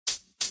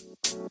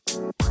This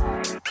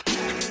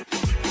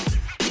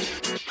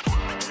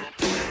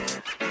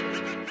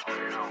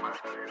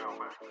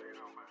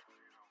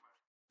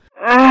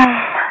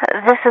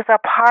is a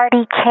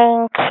Party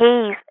King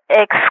Keys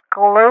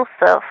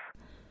exclusive.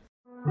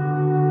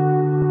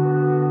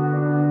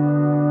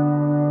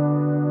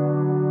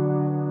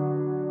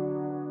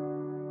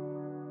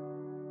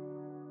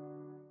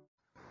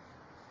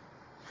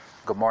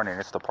 Good morning,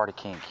 it's the Party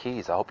King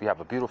Keys. I hope you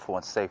have a beautiful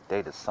and safe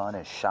day. The sun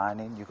is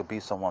shining. You could be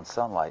someone's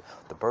sunlight.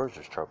 The birds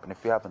are chirping.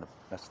 If you're having a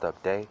messed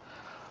up day,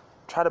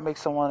 try to make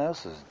someone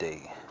else's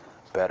day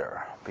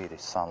better. Be the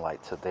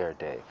sunlight to their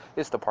day.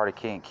 It's the Party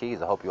King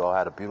Keys. I hope you all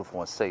had a beautiful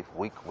and safe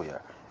week. We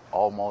are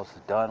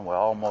almost done. We're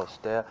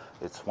almost there.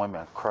 It's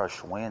Women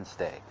Crush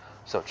Wednesday.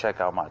 So check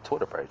out my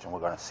Twitter page and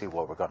we're going to see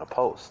what we're going to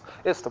post.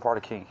 It's the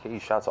Party King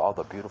Keys. Shout out to all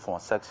the beautiful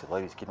and sexy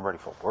ladies getting ready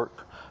for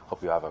work.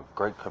 Hope you have a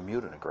great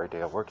commute and a great day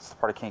at work. It's the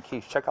Party King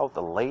Keys. Check out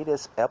the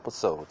latest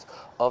episodes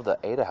of the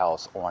Ada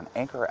House on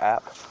Anchor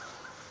app,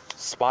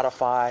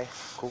 Spotify,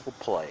 Google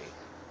Play,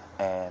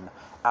 and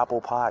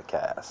Apple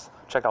Podcasts.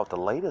 Check out the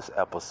latest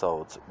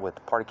episodes with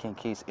Party King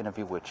Keys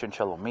interview with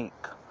Chinchilla Meek,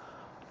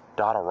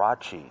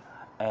 Dotarachi,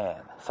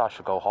 and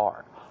Sasha Go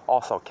Hard.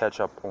 Also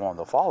catch up on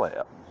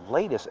the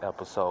latest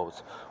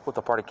episodes with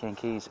the Party King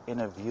Keys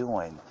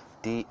interviewing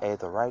D.A.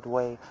 the Right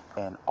Way,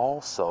 and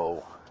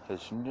also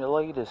his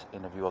latest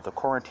interview of the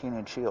Quarantine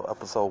and Chill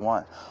episode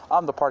 1.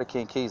 I'm the Party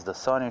King Keys. The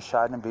sun is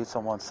shining. Be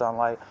someone's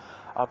sunlight.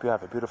 I hope you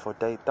have a beautiful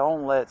day.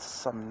 Don't let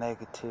some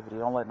negativity,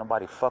 don't let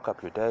nobody fuck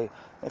up your day.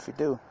 If you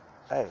do,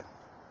 hey,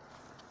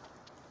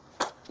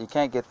 you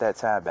can't get that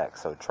time back,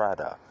 so try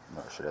to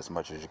nurture it as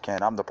much as you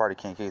can. I'm the Party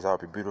King Keys. I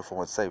hope you a beautiful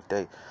and safe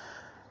day.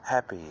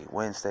 Happy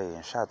Wednesday,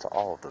 and shout out to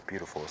all of the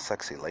beautiful,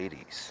 sexy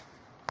ladies.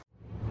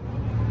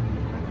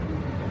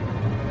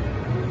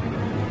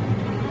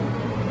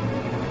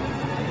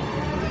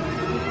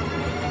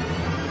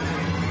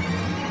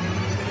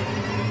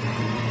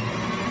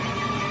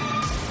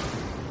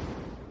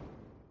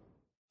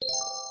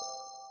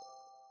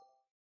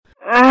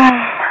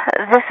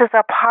 This is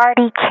a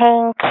Party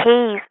King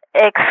Keys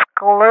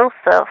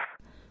exclusive.